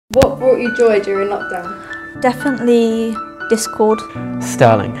What brought you joy during lockdown? Definitely Discord.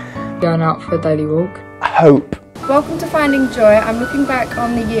 Sterling. Going out for a daily walk. Hope. Welcome to Finding Joy. I'm looking back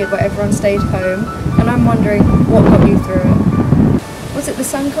on the year where everyone stayed home and I'm wondering what got you through it. Was it the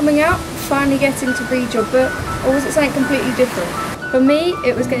sun coming out, finally getting to read your book, or was it something completely different? For me,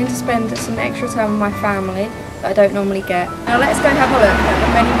 it was getting to spend some extra time with my family that I don't normally get. Now let's go and have a look at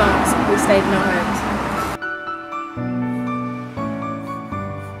the many months we stayed in our homes.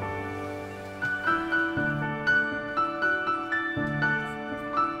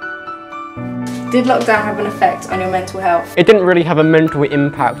 Did lockdown have an effect on your mental health? It didn't really have a mental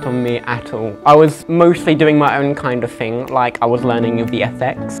impact on me at all. I was mostly doing my own kind of thing, like I was learning of the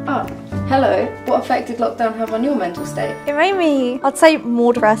FX. Oh, hello. What effect did lockdown have on your mental state? It made me, I'd say,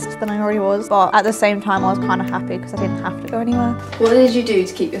 more depressed than I already was, but at the same time I was kind of happy because I didn't have to go anywhere. What did you do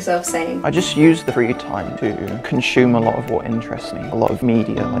to keep yourself sane? I just used the free time to consume a lot of what interests me, a lot of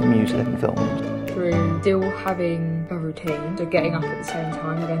media like music and films. Through still having a routine, so getting up at the same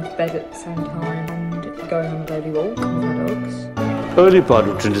time, going to bed at the same time, and going on a daily walk with my dogs. Early part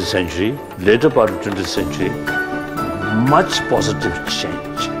of 20th century, later part of 20th century, much positive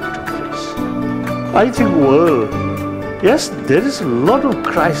change took place. I think world, yes, there is a lot of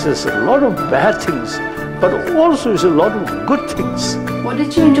crisis, a lot of bad things, but also is a lot of good things. What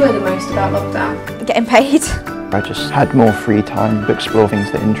did you enjoy the most about lockdown? Getting paid. I just had more free time to explore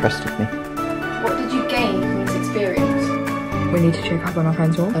things that interested me. What did you gain from this experience? We need to check up on our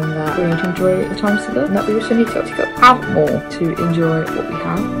friends more, and that we need to enjoy the times together, and that we also need to actually go out more to enjoy what we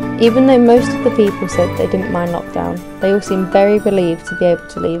have. Even though most of the people said they didn't mind lockdown, they all seemed very relieved to be able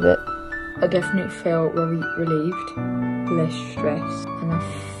to leave it. I definitely felt very relieved, less stress, and I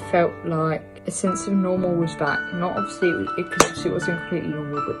felt like a sense of normal was back. Not obviously because it wasn't completely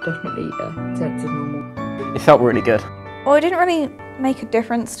normal, but definitely a sense of normal. It felt really good. Well, it didn't really make a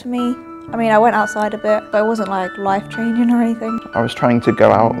difference to me. I mean, I went outside a bit, but it wasn't like life-changing or anything. I was trying to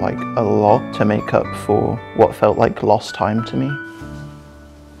go out like a lot to make up for what felt like lost time to me.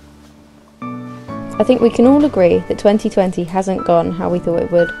 I think we can all agree that 2020 hasn't gone how we thought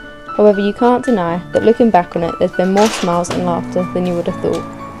it would. However, you can't deny that looking back on it, there's been more smiles and laughter than you would have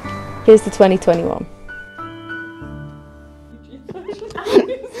thought. Here's to 2021.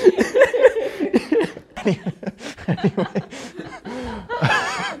 Anyway.